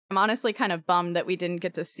 Awesome. I'm honestly kind of bummed that we didn't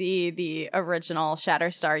get to see the original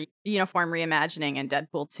Shatterstar uniform reimagining in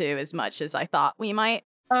Deadpool 2 as much as I thought we might.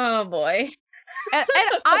 Oh boy. And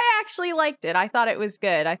I actually liked it. I thought it was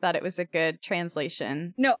good. I thought it was a good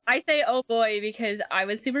translation. No, I say oh boy because I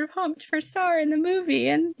was super pumped for Star in the movie,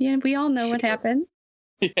 and we all know what happened.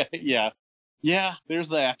 Yeah, there's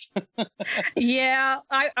that. Yeah,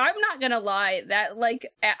 I'm not gonna lie. That like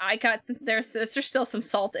I got there's still some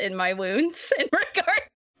salt in my wounds in regard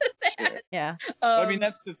to that. Sure. Yeah. I mean,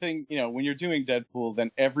 that's the thing. When you're doing Deadpool,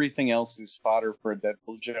 then everything else is fodder for a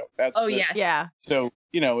Deadpool joke. Yeah. So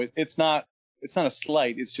it's not a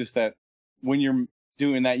slight. It's just that when you're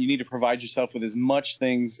doing that, you need to provide yourself with as much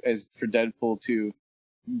things as for Deadpool to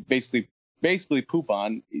basically poop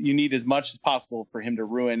on. You need as much as possible for him to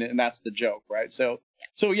ruin it, and that's the joke, right? So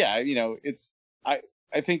yeah, it's I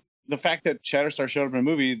think the fact that Shatterstar showed up in a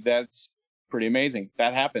movie, that's pretty amazing.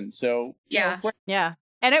 That happened. So yeah. Yeah.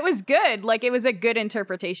 And it was good. Like, it was a good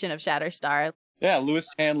interpretation of Shatterstar. Yeah, Louis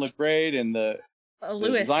Tan looked great, and the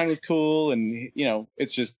design was cool, and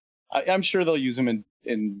it's just I'm sure they'll use him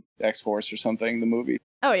in X-Force or something, the movie.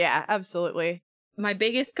 Oh yeah, absolutely. My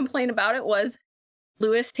biggest complaint about it was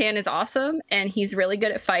Louis Tan is awesome, and he's really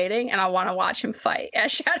good at fighting, and I want to watch him fight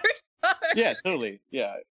as Shatterstar. Yeah, totally.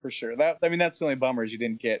 Yeah, for sure. That's the only bummer is you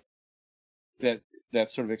didn't get that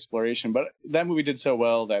sort of exploration, but that movie did so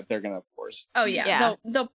well that they're gonna, of course. Oh yeah.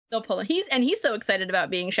 They'll pull him. He's so excited about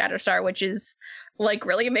being Shatterstar, which is like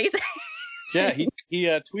really amazing. Yeah, he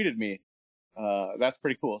tweeted me. That's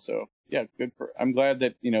pretty cool. So yeah, I'm glad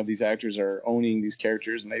that these actors are owning these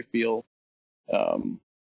characters, and they feel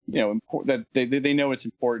that they know it's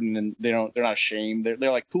important, and they're not ashamed.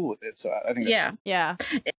 They're like cool with it. So I think that's cool. Yeah.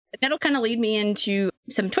 That'll kind of lead me into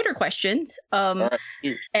some Twitter questions. All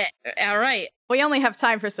right. We only have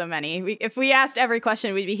time for so many. If we asked every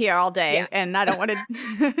question, we'd be here all day, and I don't want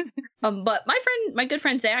to. But my good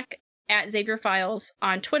friend Zach at Xavier Files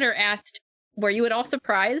on Twitter asked, "Were you at all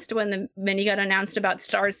surprised when the mini got announced about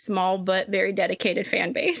Star's small but very dedicated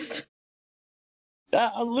fan base?"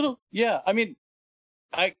 A little, yeah. I mean,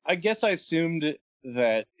 I guess I assumed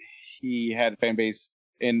that he had a fan base,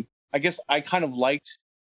 and I guess I kind of liked.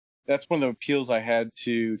 That's one of the appeals I had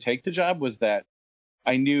to take the job, was that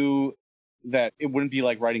I knew that it wouldn't be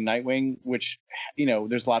like writing Nightwing, which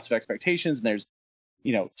there's lots of expectations, and there's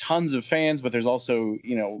tons of fans, but there's also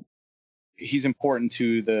he's important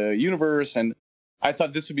to the universe, and I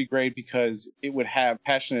thought this would be great because it would have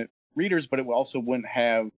passionate readers, but it also wouldn't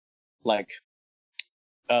have like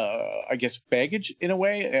I guess baggage in a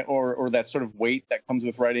way, or that sort of weight that comes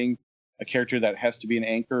with writing a character that has to be an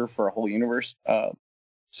anchor for a whole universe.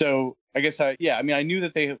 So I guess I knew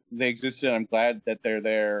that they existed, and I'm glad that they're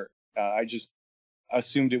there. I just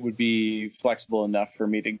assumed it would be flexible enough for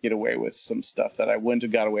me to get away with some stuff that I wouldn't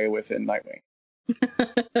have got away with in Nightwing.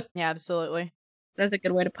 Yeah, absolutely. That's a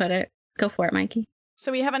good way to put it. Go for it, Mikey.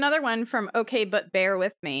 So we have another one from Okay But Bear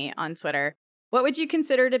With Me on Twitter. What would you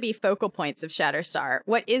consider to be focal points of Shatterstar?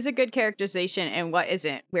 What is a good characterization and what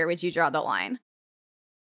isn't? Where would you draw the line?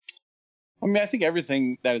 I mean, I think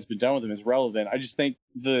everything that has been done with him is relevant. I just think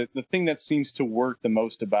the thing that seems to work the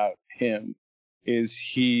most about him is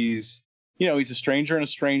he's a stranger in a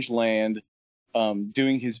strange land,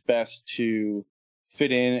 doing his best to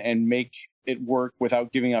fit in and make it work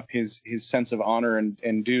without giving up his sense of honor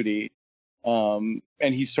and duty. And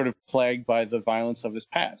he's sort of plagued by the violence of his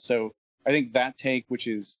past. So I think that take, which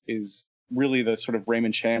is really the sort of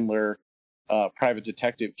Raymond Chandler private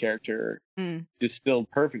detective character distilled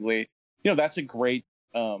perfectly. That's a great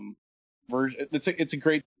version. It's a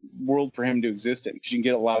great world for him to exist in, because you can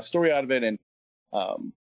get a lot of story out of it. And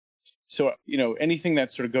so anything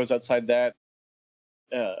that sort of goes outside that,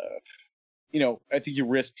 I think you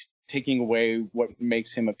risk taking away what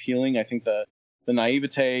makes him appealing. I think the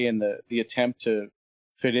naivete and the attempt to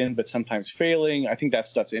fit in, but sometimes failing, I think that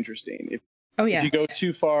stuff's interesting. If you go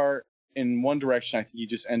too far in one direction, I think you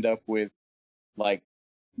just end up with like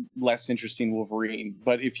less interesting Wolverine.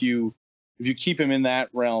 But if you keep him in that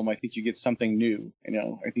realm, I think you get something new. I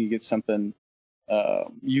think you get something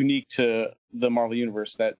unique to the Marvel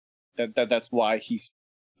universe. That's why he's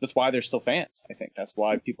that's why they're still fans. I think that's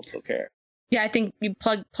why people still care. Yeah, I think you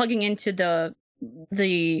plugging into the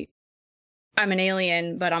I'm an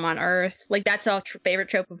alien, but I'm on Earth. Like that's a favorite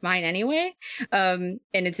trope of mine anyway. And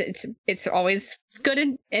it's always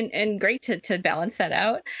good and great to balance that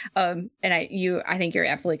out. And I think you're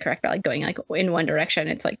absolutely correct about like going like in one direction.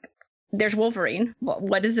 It's like there's Wolverine.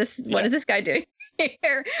 What is this? What is this guy doing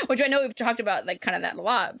here? Which I know we've talked about like kind of that a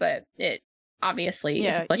lot, but it obviously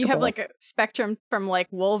is applicable. You have like a spectrum from like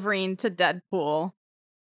Wolverine to Deadpool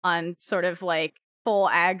on sort of like full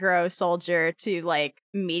aggro soldier to like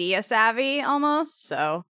media savvy almost.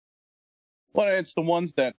 So well, it's the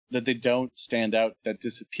ones that they don't stand out that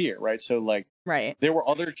disappear, right? So like there were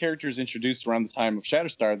other characters introduced around the time of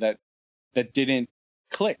Shatterstar that didn't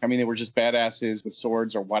click. I mean, they were just badasses with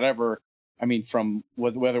swords or whatever. I mean, from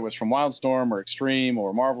whether it was from Wildstorm or Extreme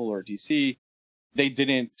or Marvel or DC,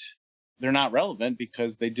 they're not relevant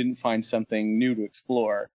because they didn't find something new to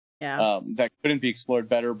explore. Yeah. That couldn't be explored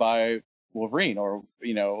better by Wolverine or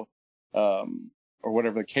or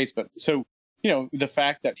whatever the case. But so the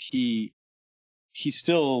fact that he's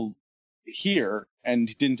still here and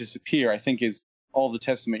didn't disappear, I think is all the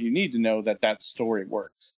testament you need to know that story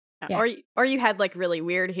works. Yeah. Or you had like really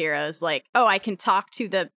weird heroes like, oh, I can talk to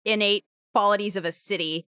the innate qualities of a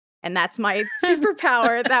city and that's my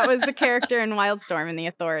superpower. That was a character in Wildstorm in the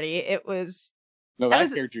Authority. It was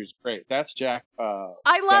that character is great. That's Jack.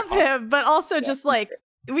 I love him, but also just like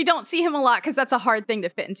we don't see him a lot because that's a hard thing to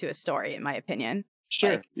fit into a story, in my opinion.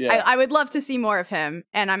 Sure. Like, yeah. I would love to see more of him,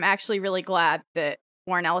 and I'm actually really glad that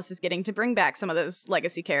Warren Ellis is getting to bring back some of those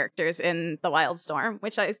legacy characters in the Wildstorm,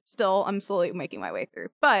 which I'm slowly making my way through.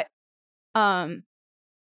 But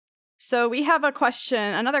so we have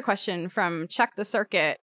another question from Check the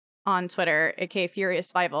Circuit on Twitter, aka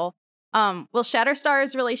Furious Fivel. Will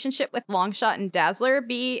Shatterstar's relationship with Longshot and Dazzler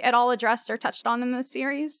be at all addressed or touched on in this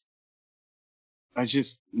series? I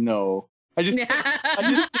just can't.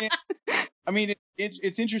 I mean,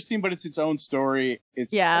 it's interesting, but it's its own story.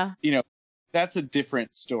 It's that's a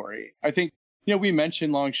different story. I think we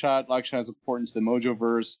mentioned Longshot. Longshot is important to the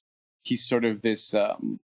Mojoverse. He's sort of this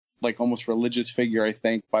like almost religious figure, I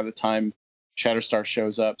think, by the time Shatterstar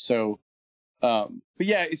shows up. So, but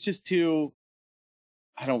yeah, it's just too.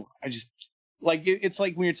 It's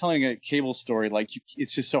like when you're telling a Cable story, like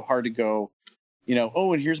it's just so hard to go,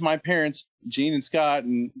 oh, and here's my parents, Gene and Scott,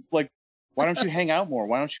 and like, why don't you hang out more?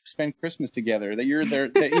 Why don't you spend Christmas together? That you're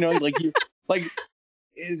there,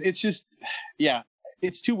 it's just, yeah,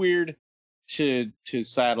 it's too weird to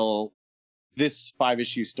saddle this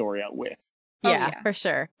 5-issue story out with. Yeah, for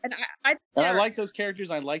sure. And I like those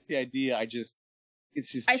characters. I like the idea. I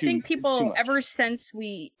think people ever since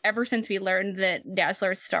we learned that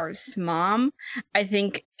Dazzler stars mom, I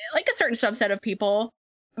think like a certain subset of people,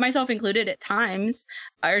 myself included at times,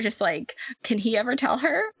 are just like, can he ever tell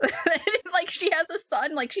her like she has a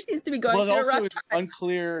son? Like she seems to be going through a rough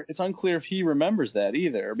time. It's unclear if he remembers that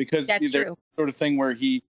either, because there's sort of thing where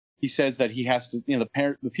he says that he has to,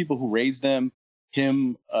 the people who raised them,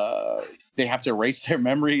 they have to erase their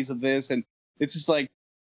memories of this, and it's just like,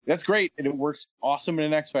 that's great, and it works awesome in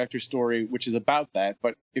an X Factor story, which is about that.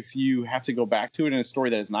 But if you have to go back to it in a story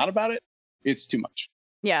that is not about it, it's too much.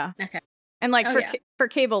 Yeah. Okay. And like for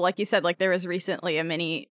Cable, like you said, like there was recently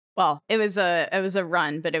it was a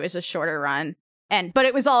run, but it was a shorter run, but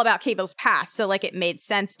it was all about Cable's past, so like it made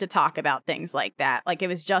sense to talk about things like that. Like it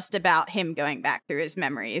was just about him going back through his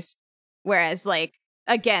memories, whereas like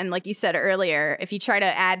again, like you said earlier, if you try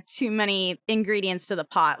to add too many ingredients to the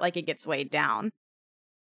pot, like it gets weighed down.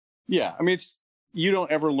 Yeah, I mean, you don't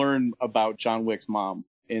ever learn about John Wick's mom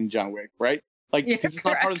in John Wick, right? Like, because it's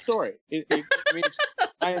not part of the story.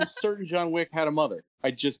 I am certain John Wick had a mother.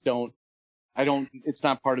 It's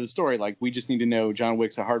not part of the story. Like, we just need to know John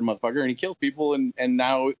Wick's a hard motherfucker and he kills people, and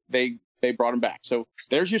now they brought him back. So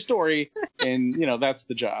there's your story, and that's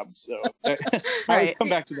the job. So I always come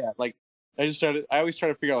back to that. Like, I always try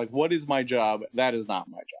to figure out, like, what is my job? That is not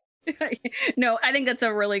my job. No, I think that's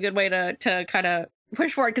a really good way to kind of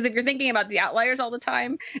push forward, because if you're thinking about the outliers all the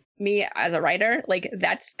time, me as a writer, like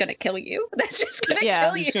that's gonna kill you. That's just gonna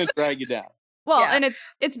kill you. It's gonna drag you down. Well, and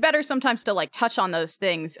it's better sometimes to like touch on those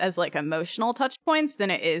things as like emotional touch points than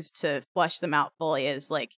it is to flesh them out fully as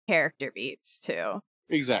like character beats too.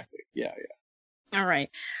 Exactly. Yeah. All right.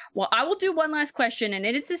 Well, I will do one last question, and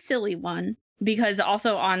it's a silly one, because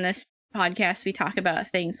also on this podcast we talk about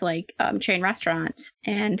things like chain restaurants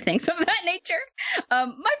and things of that nature. My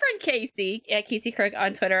friend Casey Kirk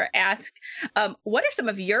on Twitter asked, what are some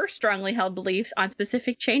of your strongly held beliefs on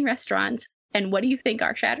specific chain restaurants, and what do you think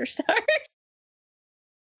are Shatterstar?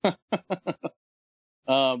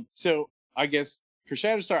 So I guess for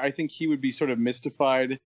Shatterstar, I think he would be sort of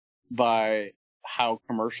mystified by how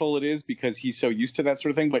commercial it is because he's so used to that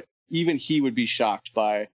sort of thing. But even he would be shocked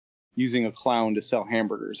by using a clown to sell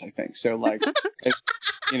hamburgers, I think. So like,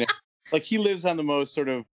 you know, like he lives on the most sort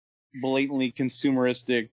of blatantly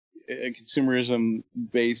consumeristic, consumerism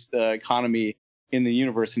based economy in the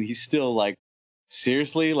universe. And he's still like,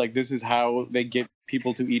 seriously, like this is how they get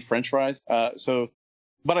people to eat French fries.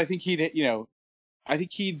 But I think I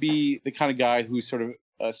think he'd be the kind of guy who sort of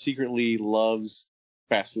secretly loves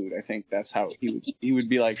fast food. I think that's how he would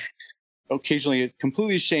be like occasionally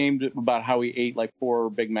completely ashamed about how he ate like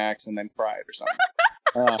 4 Big Macs and then cried or something.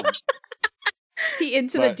 Is he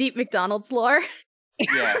into the deep McDonald's lore?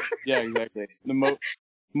 Yeah, exactly. The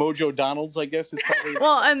Mojo Donald's, I guess, is probably.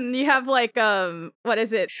 Well, and you have like what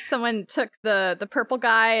is it? Someone took the purple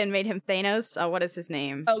guy and made him Thanos. Oh, what is his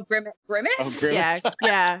name? Oh, Grimace. Oh, Grimace.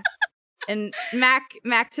 Yeah. And Mac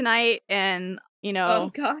tonight, and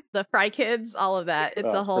oh god, the Fry Kids, all of that.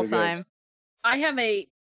 It's a whole time. Good. I have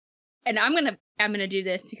and I'm gonna do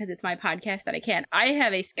this because it's my podcast that I can. I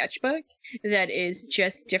have a sketchbook that is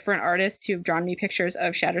just different artists who've drawn me pictures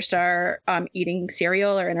of Shatterstar eating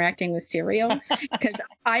cereal or interacting with cereal because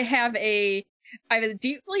I have a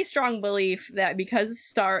deeply strong belief that because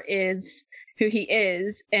Star is who he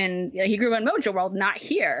is and he grew in Mojo World, not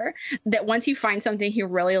here, that once you find something he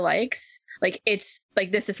really likes, like it's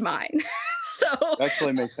like this is mine. So that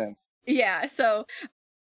totally makes sense. Yeah. So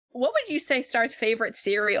what would you say Star's favorite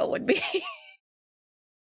cereal would be?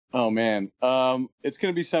 Oh man, it's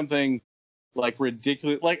gonna be something like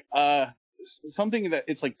ridiculous, like something that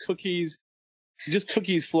it's like cookies, just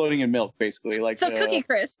cookies floating in milk, basically. Like so, Cookie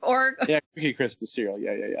Crisp or Cookie Crisp with cereal.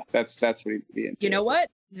 Yeah. That's what he'd be into. You know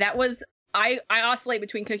what? That was I oscillate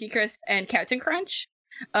between Cookie Crisp and Captain Crunch.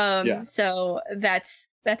 So that's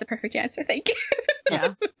a perfect answer. Thank you.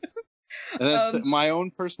 Yeah. And that's my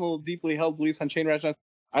own personal, deeply held beliefs on chain restaurants.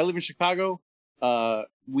 I live in Chicago.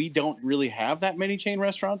 We don't really have that many chain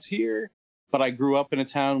restaurants here, but I grew up in a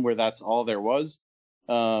town where that's all there was.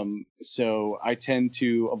 So I tend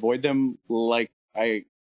to avoid them like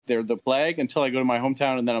they're the plague until I go to my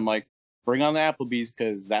hometown, and then I'm like, bring on the Applebee's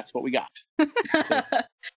because that's what we got. So.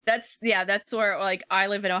 That's where like I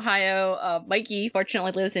live in Ohio. Mikey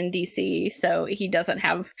fortunately lives in DC, so he's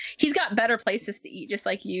got better places to eat, just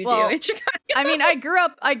like you do in Chicago. I mean, I grew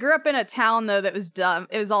up in a town though that was dumb.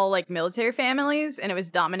 It was all like military families, and it was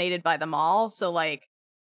dominated by the mall. So like,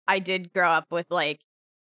 I did grow up with like,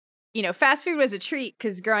 fast food was a treat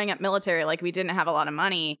because growing up military, like we didn't have a lot of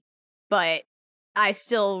money, but I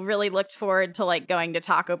still really looked forward to like going to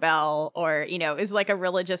Taco Bell or, it was like a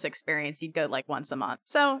religious experience. You'd go like once a month.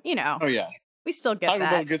 So, Oh yeah. We still get Taco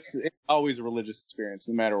that. Bell it's always a religious experience,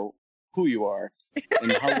 no matter who you are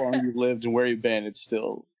and how long you've lived and where you've been. It's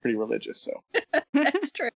still pretty religious. So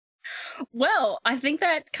that's true. Well, I think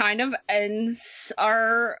that kind of ends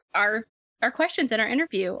our questions in our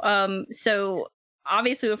interview. So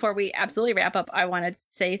obviously, before we absolutely wrap up, I want to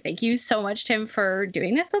say thank you so much, Tim, for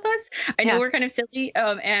doing this with us. I know we're kind of silly,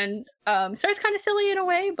 and Star's kind of silly in a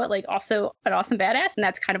way, but like also an awesome badass, and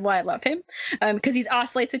that's kind of why I love him, because he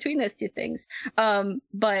oscillates between those two things.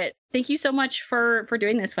 But thank you so much for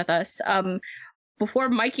doing this with us. Before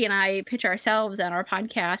Mikey and I pitch ourselves and our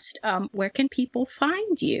podcast, where can people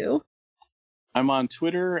find you? I'm on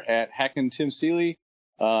Twitter at @HackinTimSeeley.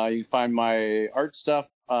 You can find my art stuff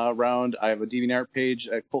around. I have a DeviantArt page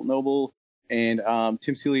at Colt Noble and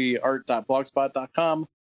timseeleyart.blogspot.com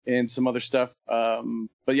and some other stuff.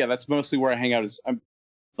 But yeah, that's mostly where I hang out. I'm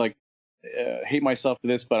like hate myself for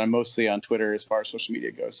this, but I'm mostly on Twitter as far as social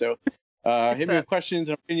media goes. So hit me with questions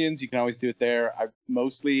and opinions. You can always do it there. I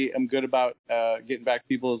mostly am good about getting back to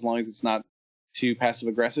people as long as it's not too passive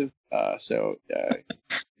aggressive. So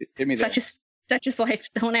hit me there. Such is life.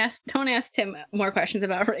 Don't ask Tim more questions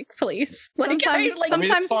about Rick, please. Sometimes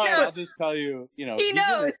it's fine. I'll just tell you. He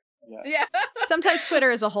knows. Yeah. Sometimes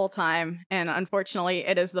Twitter is a whole time, and unfortunately,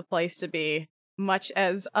 it is the place to be. Much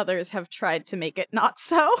as others have tried to make it not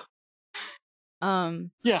so.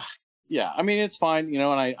 Yeah. I mean, it's fine,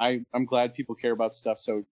 and I'm glad people care about stuff.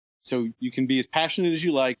 So you can be as passionate as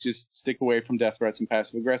you like. Just stick away from death threats and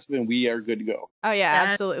passive aggressive, and we are good to go. Oh yeah,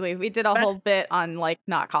 absolutely. We did a whole bit on like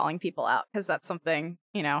not calling people out because that's something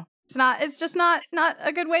it's just not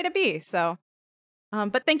a good way to be. So,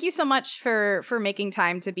 but thank you so much for making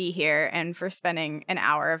time to be here and for spending an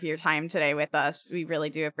hour of your time today with us. We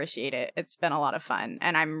really do appreciate it. It's been a lot of fun,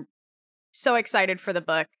 and I'm so excited for the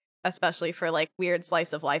book, especially for like weird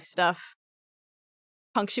slice of life stuff,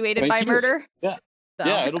 punctuated by murder. Yeah. So.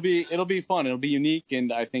 Yeah, it'll be fun. It'll be unique,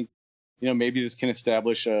 and I think maybe this can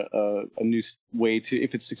establish a new way to,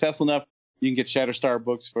 if it's successful enough, you can get Shatterstar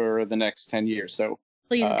books for the next 10 years. So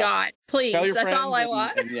Please, God, please. tell your That's all I friends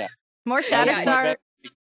want. and yeah. More Tell them about Shatterstar,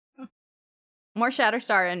 that. more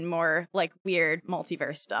Shatterstar, and more like weird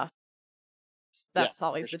multiverse stuff. That's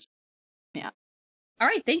always for the All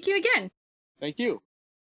right. Thank you again. Thank you.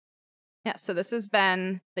 Yeah, so this has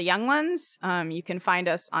been The Young Ones. You can find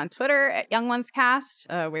us on Twitter at Young Ones Cast,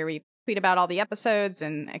 where we tweet about all the episodes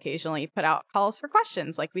and occasionally put out calls for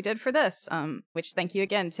questions like we did for this, which thank you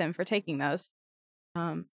again, Tim, for taking those.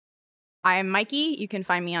 I'm Mikey. You can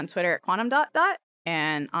find me on Twitter at quantum dot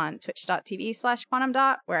and on twitch.tv/quantum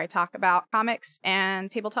dot, where I talk about comics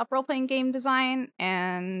and tabletop role-playing game design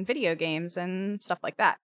and video games and stuff like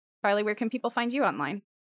that. Carly, where can people find you online?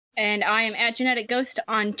 And I am at Genetic Ghost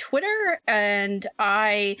on Twitter, and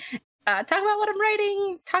I talk about what I'm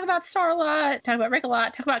writing, talk about Star a lot, talk about Rick a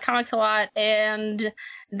lot, talk about comics a lot, and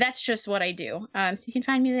that's just what I do. So you can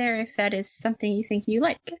find me there if that is something you think you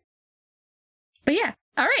like. But yeah,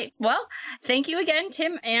 all right. Well, thank you again,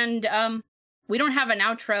 Tim, and we don't have an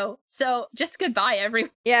outro, so just goodbye,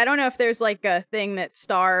 everyone. Yeah, I don't know if there's like a thing that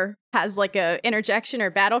Star has like a interjection or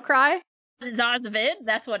battle cry. Zazvid,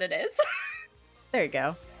 that's what it is. There you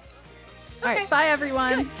go. Okay. All right, bye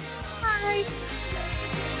everyone. Good. Bye.